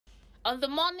On the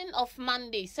morning of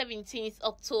Monday, 17th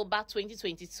October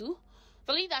 2022,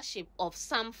 the leadership of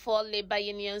some 4 labor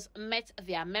unions met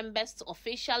their members to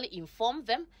officially inform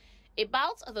them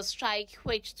about the strike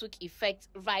which took effect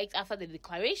right after the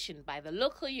declaration by the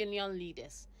local union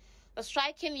leaders. The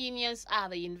striking unions are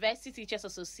the University Teachers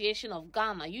Association of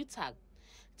Ghana, UTAG,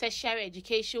 Tertiary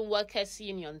Education Workers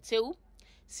Union, TEU,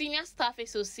 Senior Staff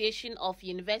Association of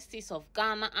Universities of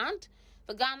Ghana, and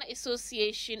the Ghana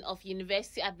Association of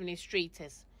University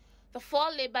Administrators. The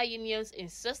 4 labor unions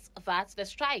insist that the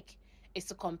strike is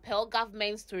to compel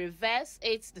governments to reverse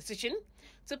its decision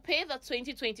to pay the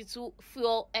 2022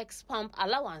 fuel ex-pump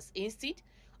allowance instead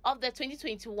of the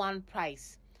 2021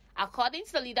 price. According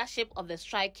to the leadership of the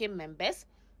striking members,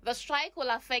 the strike will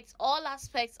affect all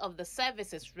aspects of the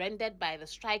services rendered by the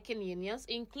striking unions,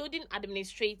 including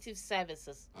administrative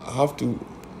services. I have to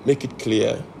make it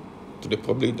clear to the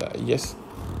public that yes,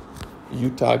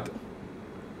 UTAG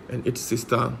and its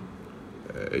sister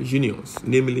unions,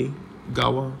 namely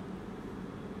GAWA,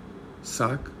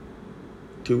 SAC,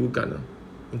 TEU Ghana,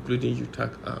 including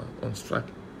UTAG, are on strike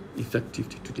effective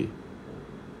today.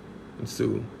 And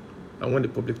so I want the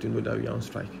public to know that we are on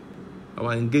strike.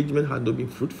 Our engagement has not been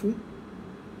fruitful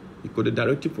because the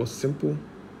directive was simple.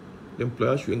 The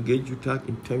employer should engage UTAG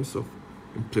in terms of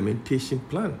implementation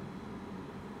plan.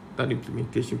 That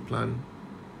implementation plan,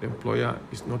 the employer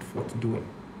is not forth doing.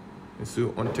 And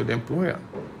so until the employer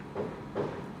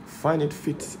find it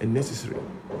fit and necessary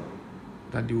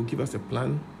that they will give us a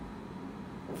plan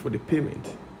for the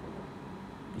payment,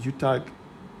 UTAG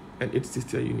and its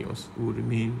sister unions will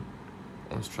remain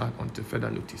on strike until further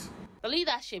notice. The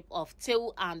leadership of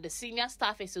TEU and the Senior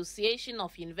Staff Association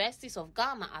of Universities of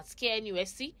Ghana at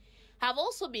KNUST have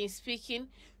also been speaking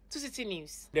to Citi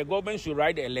News. The government should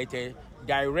write a letter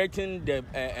directing the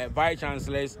vice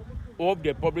chancellors of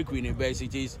the public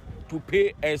universities to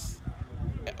pay us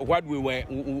what we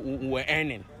were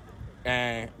earning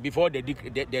before the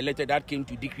letter that came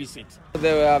to decrease it.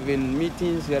 There have been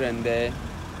meetings here and there,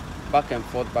 back and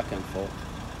forth.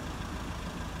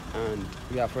 And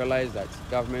we have realized that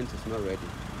government is not ready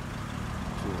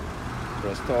to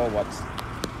restore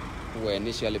what were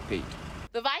initially paid.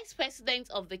 The Vice President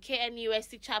of the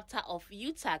KNUST chapter of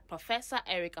UTAG, Professor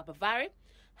Eric Abavari,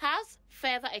 has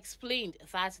further explained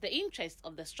that the interest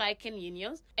of the striking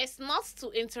unions is not to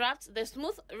interrupt the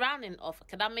smooth running of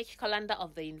academic calendar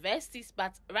of the universities,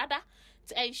 but rather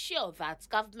to ensure that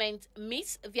government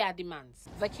meets their demands.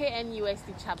 The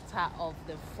KNUST chapter of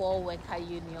the 4 worker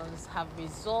unions have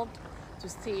resolved to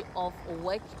stay off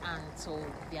work until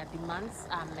their demands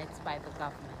are met by the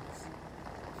government.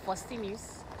 For Citi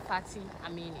News, Fatih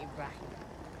Amin Ibrahim,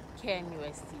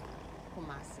 KNUST,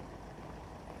 Kumasi.